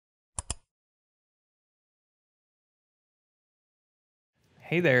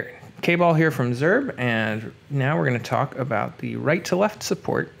Hey there, K-Ball here from ZURB, and now we're going to talk about the right-to-left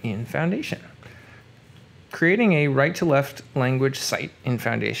support in Foundation. Creating a right-to-left language site in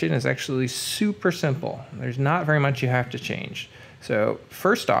Foundation is actually super simple. There's not very much you have to change. So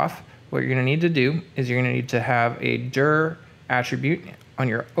first off, what you're going to need to do is you're going to need to have a dir attribute on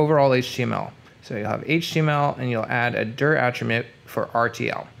your overall HTML. So you'll have HTML and you'll add a dir attribute for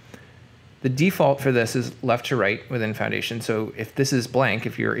RTL. The default for this is left to right within Foundation. So if this is blank,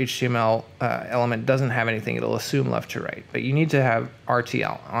 if your HTML element doesn't have anything, it'll assume left to right. But you need to have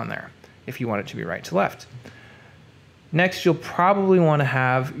RTL on there if you want it to be right to left. Next, you'll probably want to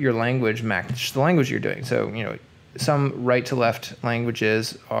have your language match the language you're doing. So, some right to left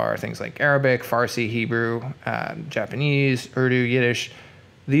languages are things like Arabic, Farsi, Hebrew, Japanese, Urdu, Yiddish.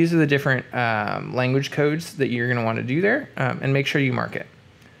 These are the different language codes that you're going to want to do there, and make sure you mark it.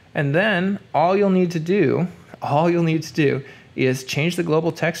 And then all you'll need to do is change the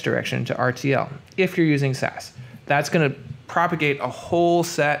global text direction to RTL if you're using Sass. That's going to propagate a whole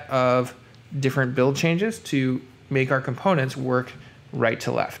set of different build changes to make our components work right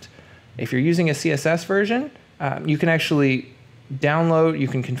to left. If you're using a CSS version, you can actually download, you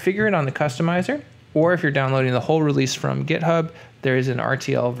can configure it on the customizer, or if you're downloading the whole release from GitHub, there is an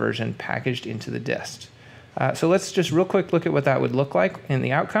RTL version packaged into the dist. So let's just real quick look at what that would look like in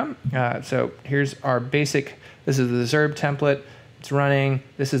the outcome. So here's our basic, this is the ZURB template. It's running.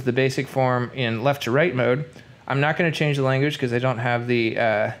 This is the basic form in left to right mode. I'm not going to change the language because I don't have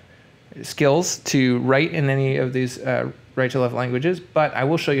the skills to write in any of these right to left languages, but I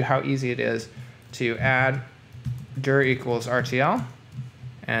will show you how easy it is to add dir equals RTL.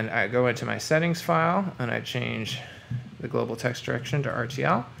 And I go into my settings file and I change the global text direction to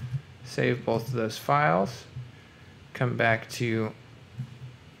RTL. Save both of those files, come back to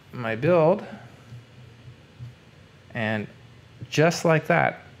my build, and just like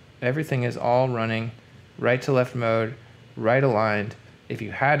that, everything is all running right to left mode, right aligned. If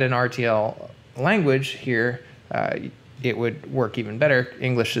you had an RTL language here, it would work even better.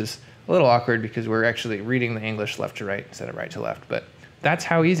 English is a little awkward because we're actually reading the English left to right instead of right to left, but that's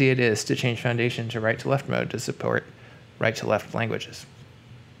how easy it is to change Foundation to right to left mode to support right to left languages.